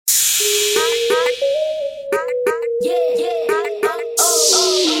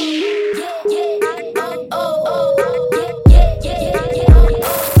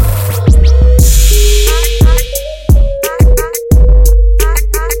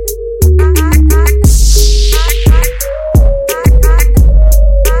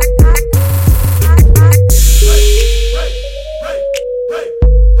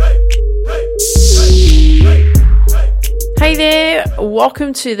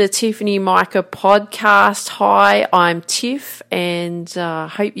Welcome to the Tiffany Micah podcast. Hi, I'm Tiff, and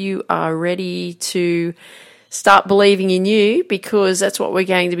hope you are ready to start believing in you, because that's what we're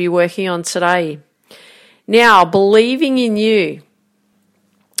going to be working on today. Now, believing in you.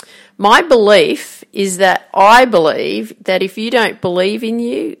 My belief is that I believe that if you don't believe in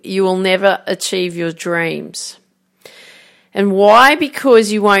you, you will never achieve your dreams. And why?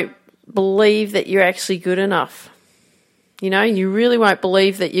 Because you won't believe that you're actually good enough. You know, you really won't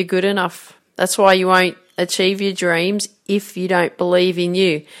believe that you're good enough. That's why you won't achieve your dreams if you don't believe in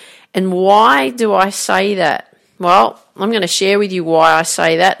you. And why do I say that? Well, I'm going to share with you why I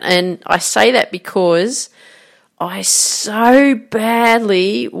say that. And I say that because I so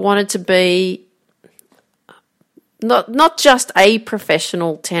badly wanted to be not just a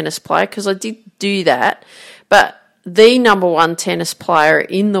professional tennis player, because I did do that, but the number one tennis player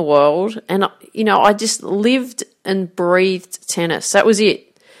in the world. And, you know, I just lived and breathed tennis. That was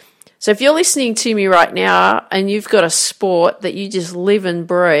it. So if you're listening to me right now and you've got a sport that you just live and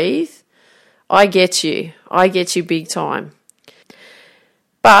breathe, I get you. I get you big time.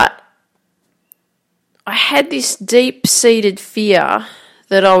 But I had this deep-seated fear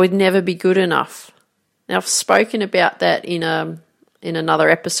that I would never be good enough. Now, I've spoken about that in another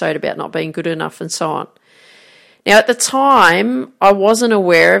episode about not being good enough and so on. Now, at the time, I wasn't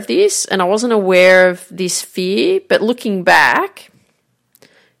aware of this, and I wasn't aware of this fear, but looking back,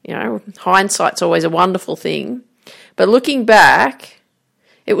 you know, hindsight's always a wonderful thing, but looking back,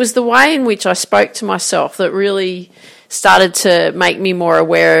 it was the way in which I spoke to myself that really started to make me more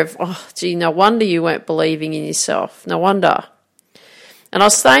aware of, oh, gee, no wonder you weren't believing in yourself, no wonder. And I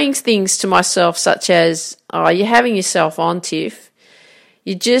was saying things to myself such as, oh, you're having yourself on, Tiff,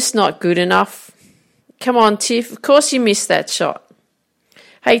 you're just not good enough. Come on, Tiff, of course you missed that shot.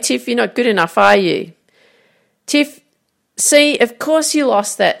 Hey, Tiff, you're not good enough, are you? Tiff, see, of course you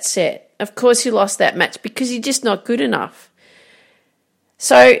lost that set. Of course you lost that match because you're just not good enough.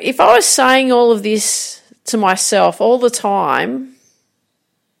 So if I was saying all of this to myself all the time,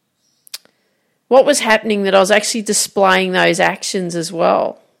 what was happening that I was actually displaying those actions as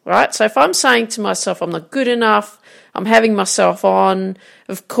well, right? So if I'm saying to myself, I'm not good enough, I'm having myself on,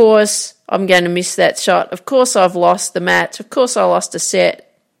 of course I'm going to miss that shot, of course I've lost the match, of course I lost a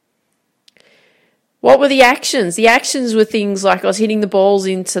set. What were the actions? The actions were things like I was hitting the balls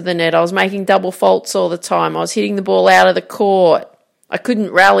into the net, I was making double faults all the time, I was hitting the ball out of the court, I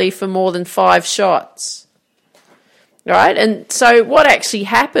couldn't rally for more than 5 shots. Right? And so what actually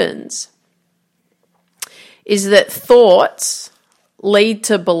happens is that thoughts lead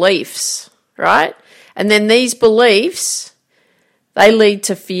to beliefs, right? And then these beliefs, they lead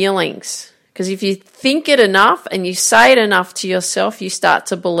to feelings. Because if you think it enough and you say it enough to yourself, you start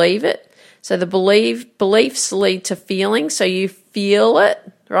to believe it. So the beliefs lead to feelings, so you feel it,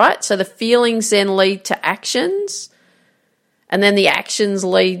 right? So the feelings then lead to actions, and then the actions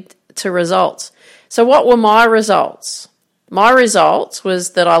lead to results. So what were my results? My results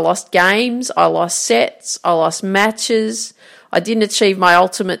was that I lost games, I lost sets, I lost matches, I didn't achieve my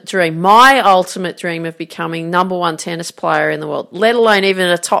ultimate dream of becoming number one tennis player in the world, let alone even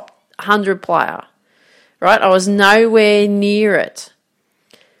a top 100 player, right? I was nowhere near it.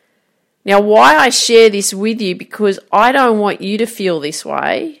 Now, why I share this with you, because I don't want you to feel this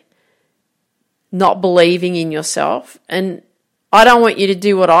way, not believing in yourself, and I don't want you to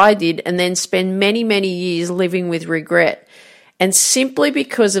do what I did and then spend many, many years living with regret. And simply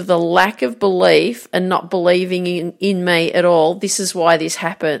because of the lack of belief and not believing in me at all, this is why this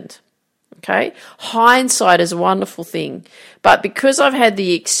happened. Okay? Hindsight is a wonderful thing. But because I've had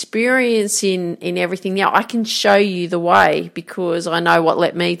the experience in everything now, I can show you the way because I know what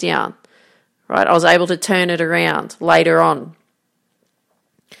let me down. Right? I was able to turn it around later on.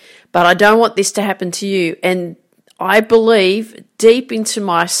 But I don't want this to happen to you. And I believe deep into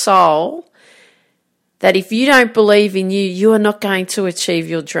my soul that if you don't believe in you, you are not going to achieve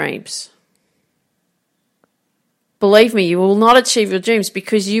your dreams. Believe me, you will not achieve your dreams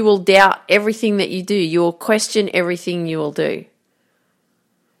because you will doubt everything that you do. You will question everything you will do.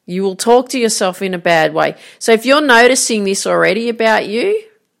 You will talk to yourself in a bad way. So if you're noticing this already about you,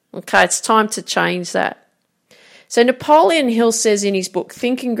 okay, it's time to change that. So Napoleon Hill says in his book,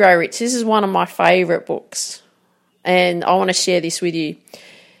 Think and Grow Rich, this is one of my favourite books. and I want to share this with you.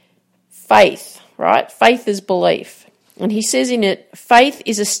 Faith, right? Faith is belief. And he says in it, faith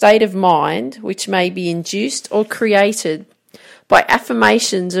is a state of mind which may be induced or created by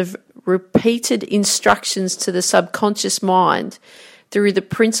affirmations of repeated instructions to the subconscious mind through the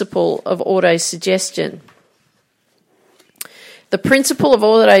principle of autosuggestion. The principle of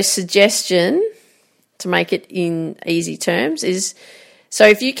autosuggestion, to make it in easy terms, is so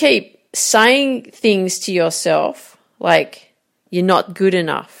if you keep saying things to yourself like you're not good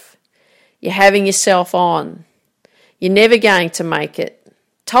enough, you're having yourself on, you're never going to make it,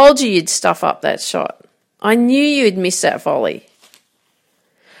 told you you'd stuff up that shot, I knew you'd miss that volley.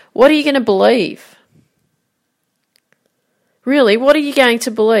 What are you going to believe? Really, what are you going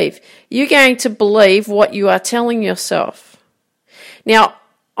to believe? You're going to believe what you are telling yourself. Now,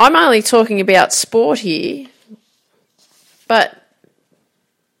 I'm only talking about sport here, but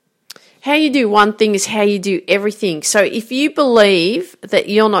how you do one thing is how you do everything. So if you believe that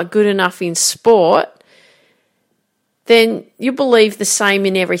you're not good enough in sport, then you believe the same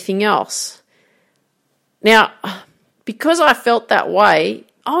in everything else. Now, because I felt that way,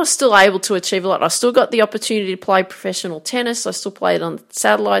 I was still able to achieve a lot. I still got the opportunity to play professional tennis. I still played on the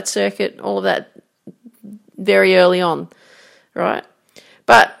satellite circuit, all of that very early on, right?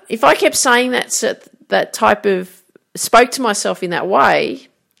 But if I kept saying that type of, spoke to myself in that way,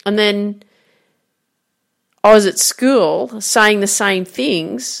 and then I was at school saying the same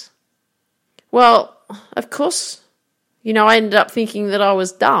things, well, of course, I ended up thinking that I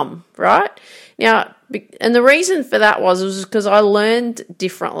was dumb, right? Now, and the reason for that was because I learned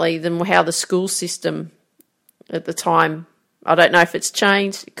differently than how the school system at the time. I don't know if it's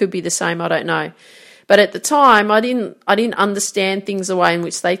changed. It could be the same. I don't know. But at the time, I didn't understand things the way in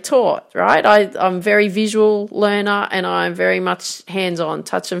which they taught, right? I'm a very visual learner, and I'm very much hands-on,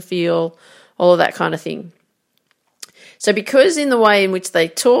 touch and feel, all of that kind of thing. So because in the way in which they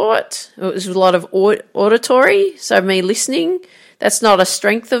taught, it was a lot of auditory, so me listening, that's not a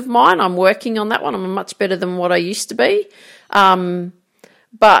strength of mine. I'm working on that one. I'm much better than what I used to be.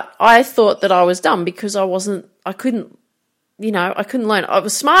 But I thought that I was dumb because I couldn't learn. I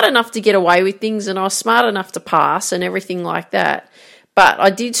was smart enough to get away with things, and I was smart enough to pass and everything like that. But I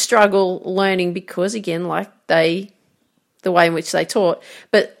did struggle learning because, again, the way in which they taught.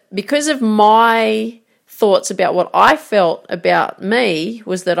 But because of my thoughts about what I felt about me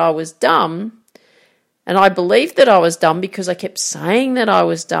was that I was dumb, and I believed that I was dumb because I kept saying that I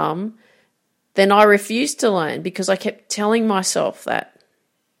was dumb, then I refused to learn because I kept telling myself that,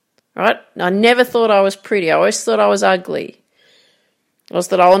 right? I never thought I was pretty. I always thought I was ugly. I was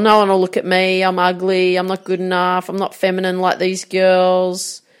that, oh, no one will look at me. I'm ugly. I'm not good enough. I'm not feminine like these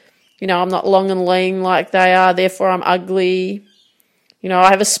girls. I'm not long and lean like they are. Therefore, I'm ugly. I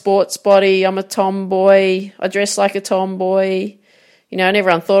have a sports body. I'm a tomboy. I dress like a tomboy. And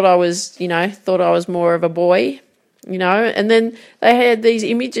everyone thought I was more of a boy, and then they had these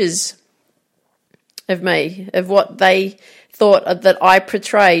images of me, of what they thought that I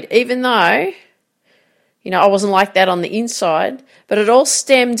portrayed, even though, I wasn't like that on the inside, but it all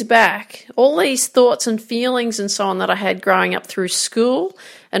stemmed back, all these thoughts and feelings and so on that I had growing up through school,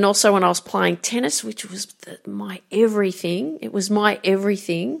 and also when I was playing tennis, which was my everything. It was my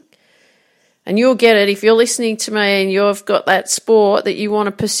everything. And you'll get it if you're listening to me and you've got that sport that you want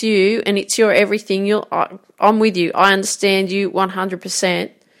to pursue and it's your everything. I'm with you. I understand you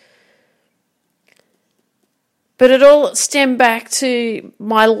 100%. But it all stemmed back to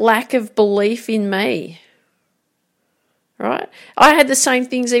my lack of belief in me, right? I had the same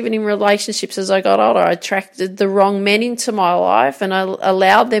things even in relationships as I got older. I attracted the wrong men into my life, and I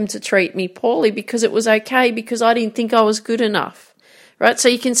allowed them to treat me poorly because it was okay, because I didn't think I was good enough. Right, so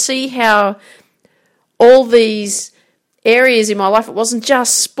you can see how all these areas in my life, it wasn't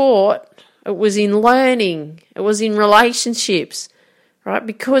just sport, it was in learning, it was in relationships, right?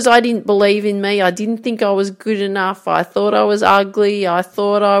 Because I didn't believe in me, I didn't think I was good enough, I thought I was ugly, I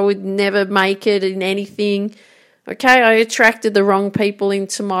thought I would never make it in anything. Okay, I attracted the wrong people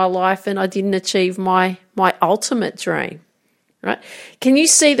into my life and I didn't achieve my ultimate dream, right? Can you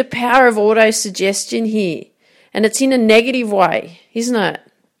see the power of autosuggestion here? And it's in a negative way, isn't it?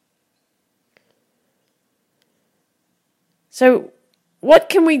 So what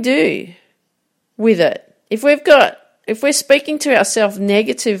can we do with it? If we're speaking to ourselves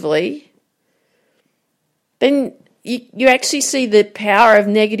negatively, then you actually see the power of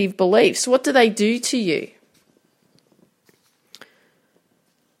negative beliefs. What do they do to you?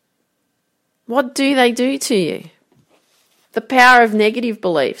 What do they do to you? The power of negative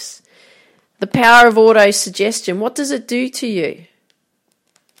beliefs. The power of autosuggestion, what does it do to you?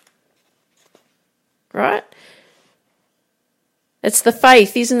 Right? It's the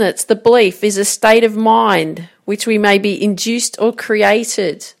faith, isn't it? It's the belief is a state of mind which we may be induced or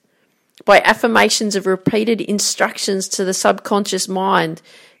created by affirmations of repeated instructions to the subconscious mind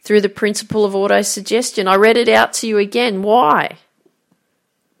through the principle of autosuggestion. I read it out to you again. Why?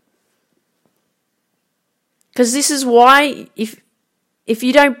 Because this is why if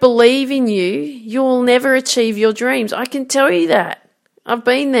you don't believe in you, you'll never achieve your dreams. I can tell you that. I've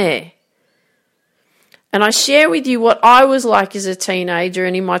been there. And I share with you what I was like as a teenager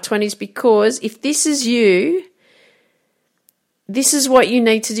and in my 20s, because if this is you, this is what you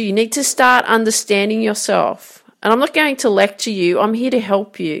need to do. You need to start understanding yourself. And I'm not going to lecture you. I'm here to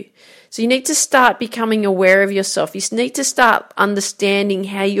help you. So you need to start becoming aware of yourself. You need to start understanding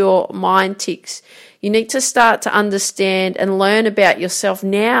how your mind ticks. You need to start to understand and learn about yourself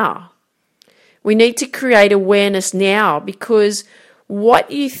now. We need to create awareness now, because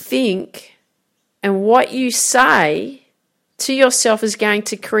what you think and what you say to yourself is going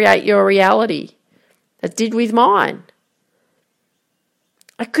to create your reality. It did with mine.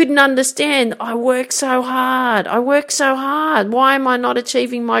 I couldn't understand. I work so hard. Why am I not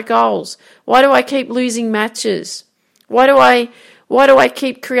achieving my goals? Why do I keep losing matches? Why do I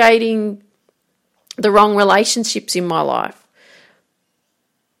keep creating the wrong relationships in my life?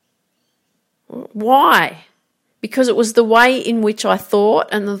 Why? Because it was the way in which I thought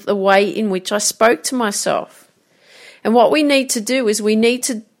and the way in which I spoke to myself. And what we need to do is we need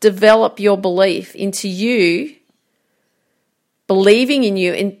to develop your belief into you, believing in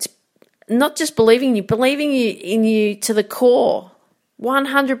you, and not just believing in you to the core,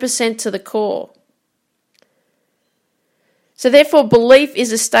 100% to the core. So therefore, belief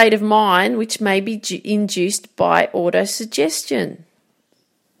is a state of mind which may be induced by autosuggestion.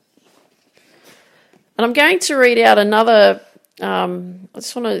 And I'm going to read out another, I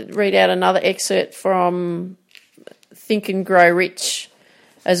just want to read out another excerpt from Think and Grow Rich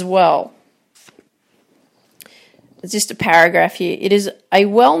as well. It's just a paragraph here. It is a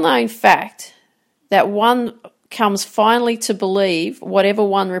well-known fact that one comes finally to believe whatever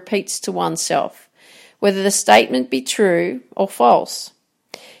one repeats to oneself, whether the statement be true or false.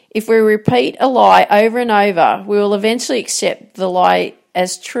 If we repeat a lie over and over, we will eventually accept the lie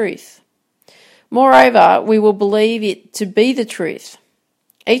as truth. Moreover, we will believe it to be the truth.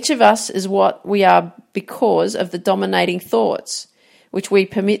 Each of us is what we are because of the dominating thoughts which we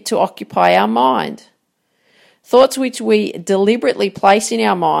permit to occupy our mind. Thoughts which we deliberately place in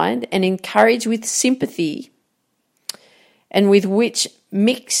our mind and encourage with sympathy, and with which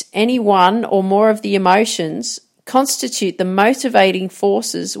mix any one or more of the emotions, constitute the motivating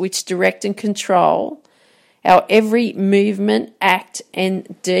forces which direct and control our every movement, act,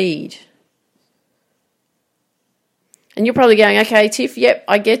 and deed. And you're probably going, okay, Tiff, yep,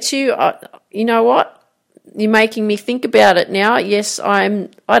 I get you. You know what? You're making me think about it now. Yes, I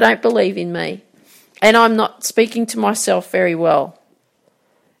don't believe in me. And I'm not speaking to myself very well.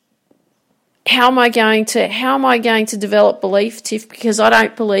 How am I going to develop belief, Tiff? Because I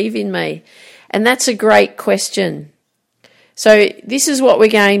don't believe in me. And that's a great question. So this is what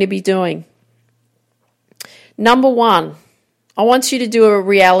we're going to be doing. Number one, I want you to do a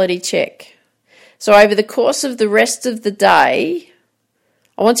reality check. So over the course of the rest of the day,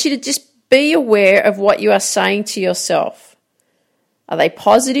 I want you to just be aware of what you are saying to yourself. Are they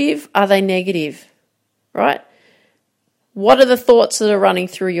positive? Are they negative? Right? What are the thoughts that are running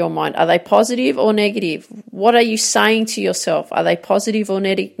through your mind? Are they positive or negative? What are you saying to yourself? Are they positive or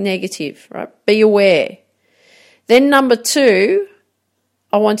negative? Right? Be aware. Then number two,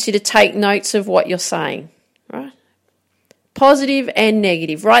 I want you to take notes of what you're saying. Right? Positive and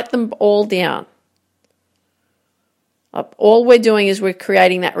negative. Write them all down. All we're doing is we're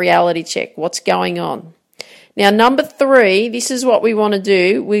creating that reality check. What's going on? Now, number three, this is what we want to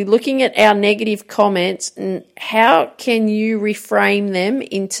do. We're looking at our negative comments and how can you reframe them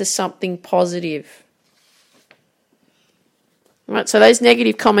into something positive? All right, so those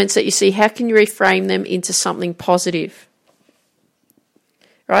negative comments that you see, how can you reframe them into something positive?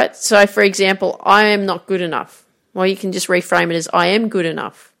 Right? So, for example, I am not good enough. Well, you can just reframe it as I am good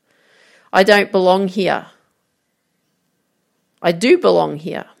enough. I don't belong here. I do belong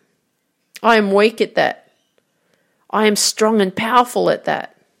here. I am weak at that. I am strong and powerful at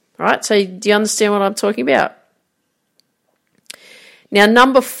that. Right? So do you understand what I'm talking about? Now,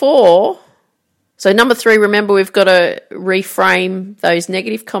 number four. So number three, remember we've got to reframe those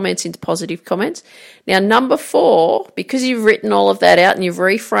negative comments into positive comments. Now, number four, because you've written all of that out and you've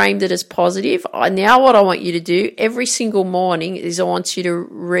reframed it as positive, now what I want you to do every single morning is I want you to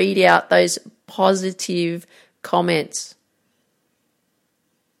read out those positive comments.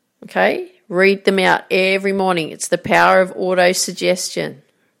 Okay? Read them out every morning. It's the power of auto-suggestion.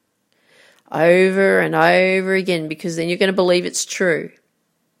 Over and over again, because then you're going to believe it's true.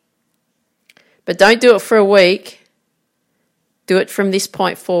 But don't do it for a week. Do it from this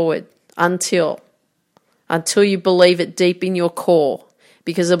point forward until you believe it deep in your core,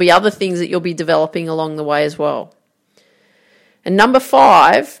 because there'll be other things that you'll be developing along the way as well. And number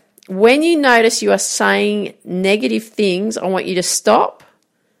 5, when you notice you are saying negative things, I want you to stop.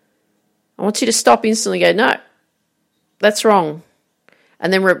 I want you to stop instantly and go, no, that's wrong.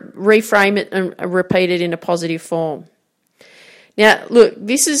 And then reframe it and repeat it in a positive form. Now, look,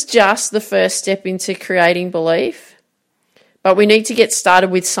 this is just the first step into creating belief, but we need to get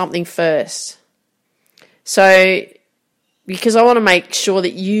started with something first. So, because I want to make sure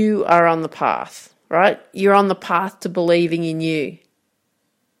that you are on the path, right? You're on the path to believing in you.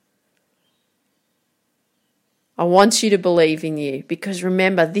 I want you to believe in you, because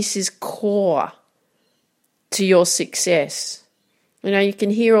remember, this is core to your success. You know, you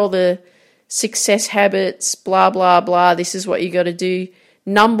can hear all the success habits, blah, blah, blah. This is what you got to do.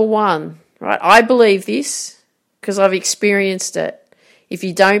 Number 1, right? I believe this because I've experienced it. If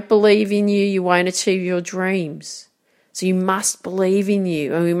you don't believe in you, you won't achieve your dreams. So you must believe in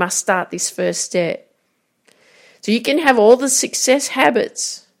you, and we must start this first step. So you can have all the success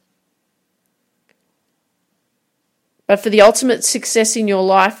habits, but for the ultimate success in your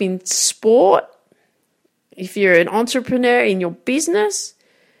life, in sport, if you're an entrepreneur in your business,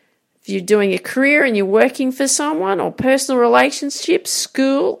 if you're doing a career and you're working for someone, or personal relationships,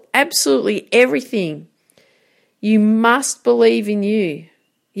 school, absolutely everything, you must believe in you.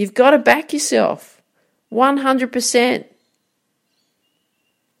 You've got to back yourself 100%.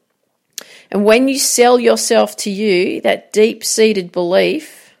 And when you sell yourself to you, that deep-seated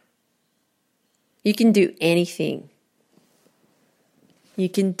belief, you can do anything. You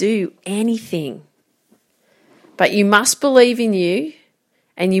can do anything. But you must believe in you,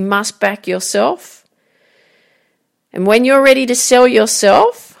 and you must back yourself. And when you're ready to sell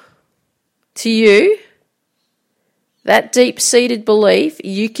yourself to you, that deep-seated belief,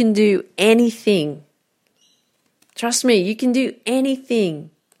 you can do anything. Trust me, you can do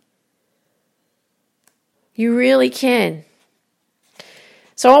anything. You really can.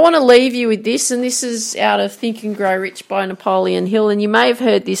 So I want to leave you with this, and this is out of Think and Grow Rich by Napoleon Hill, and you may have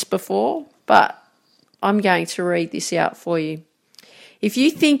heard this before, but I'm going to read this out for you. If you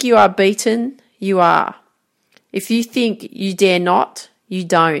think you are beaten, you are. If you think you dare not, you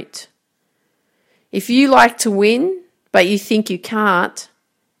don't. If you like to win, but you think you can't,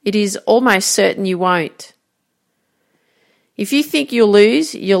 it is almost certain you won't. If you think you'll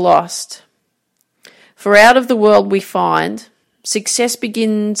lose, you're lost. For out of the world we find, success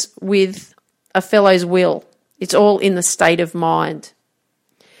begins with a fellow's will. It's all in the state of mind.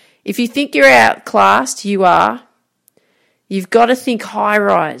 If you think you're outclassed, you are. You've got to think high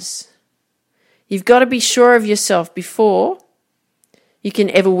rise. You've got to be sure of yourself before you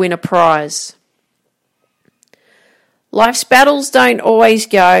can ever win a prize. Life's battles don't always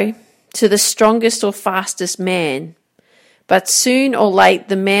go to the strongest or fastest man, but soon or late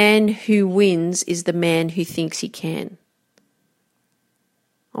the man who wins is the man who thinks he can.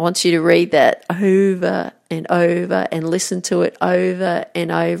 I want you to read that over and over and listen to it over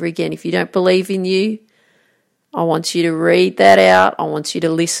and over again. If you don't believe in you, I want you to read that out. I want you to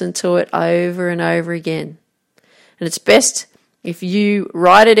listen to it over and over again. And it's best if you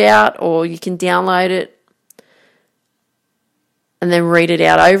write it out, or you can download it and then read it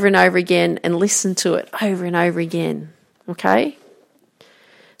out over and over again and listen to it over and over again. Okay?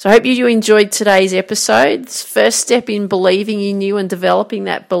 So I hope you enjoyed today's episode. It's the first step in believing in you and developing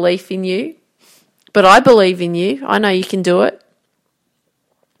that belief in you. But I believe in you. I know you can do it.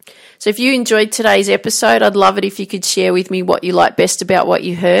 So if you enjoyed today's episode, I'd love it if you could share with me what you like best about what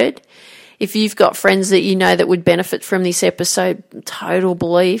you heard. If you've got friends that you know that would benefit from this episode, total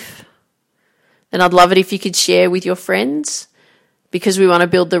belief, then I'd love it if you could share with your friends, because we want to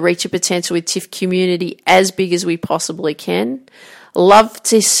build the Reach Your Potential with Tiff community as big as we possibly can. Love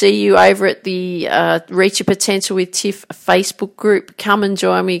to see you over at the Reach Your Potential with Tiff Facebook group. Come and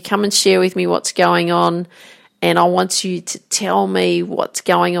join me. Come and share with me what's going on. And I want you to tell me what's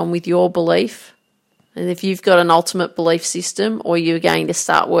going on with your belief. And if you've got an ultimate belief system, or you're going to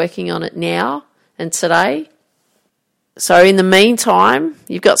start working on it now and today. So in the meantime,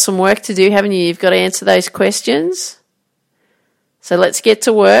 you've got some work to do, haven't you? You've got to answer those questions. So let's get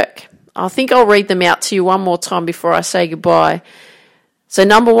to work. I think I'll read them out to you one more time before I say goodbye. So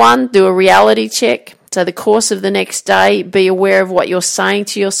number 1, do a reality check. So the course of the next day, be aware of what you're saying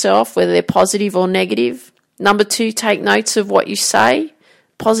to yourself, whether they're positive or negative. Number 2, take notes of what you say,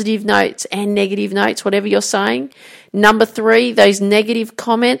 positive notes and negative notes, whatever you're saying. Number 3, those negative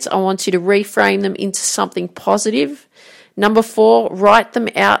comments, I want you to reframe them into something positive. Number 4, write them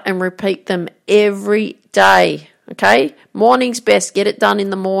out and repeat them every day, okay? Morning's best. Get it done in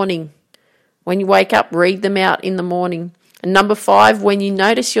the morning. When you wake up, read them out in the morning. And number 5, when you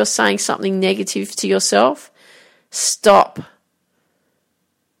notice you're saying something negative to yourself, stop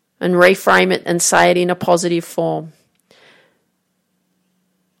and reframe it and say it in a positive form.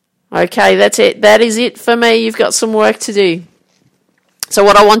 Okay, that's it. That is it for me. You've got some work to do. So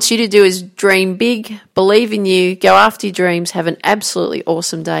what I want you to do is dream big, believe in you, go after your dreams, have an absolutely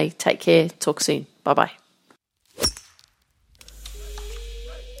awesome day. Take care. Talk soon. Bye-bye.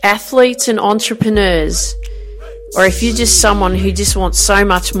 Athletes and entrepreneurs, or if you're just someone who just wants so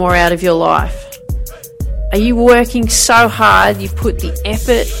much more out of your life, are you working so hard, you've put the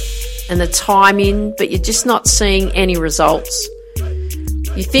effort and the time in, but you're just not seeing any results?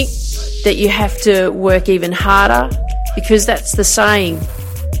 You think that you have to work even harder, because that's the saying,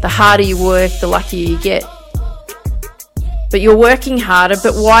 the harder you work, the luckier you get. But you're working harder,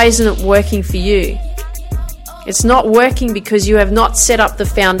 but why isn't it working for you? It's not working because you have not set up the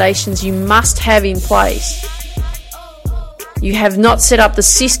foundations you must have in place. You have not set up the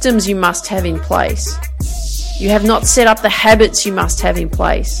systems you must have in place. You have not set up the habits you must have in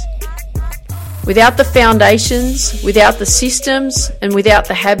place. Without the foundations, without the systems, and without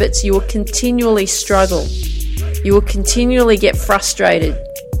the habits, you will continually struggle. You will continually get frustrated.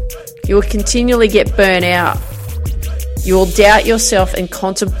 You will continually get burnt out. You will doubt yourself and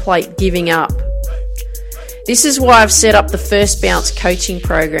contemplate giving up. This is why I've set up the First Bounce coaching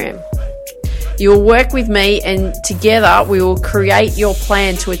program. You will work with me, and together we will create your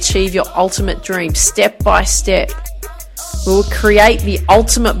plan to achieve your ultimate dream step by step. We will create the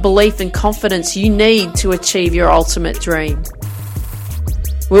ultimate belief and confidence you need to achieve your ultimate dream.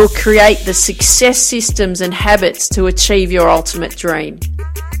 We will create the success systems and habits to achieve your ultimate dream.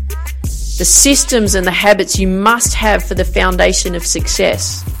 The systems and the habits you must have for the foundation of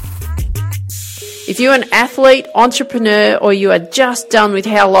success. If you're an athlete, entrepreneur, or you are just done with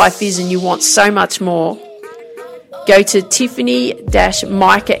how life is and you want so much more, go to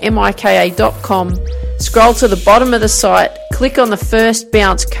tiffany-mika.com, scroll to the bottom of the site, click on the First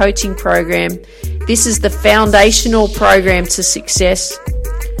Bounce coaching program. This is the foundational program to success.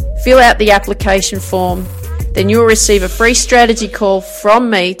 Fill out the application form, then you'll receive a free strategy call from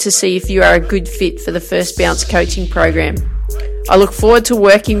me to see if you are a good fit for the First Bounce coaching program. I look forward to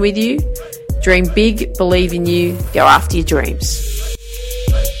working with you. Dream big, believe in you, go after your dreams.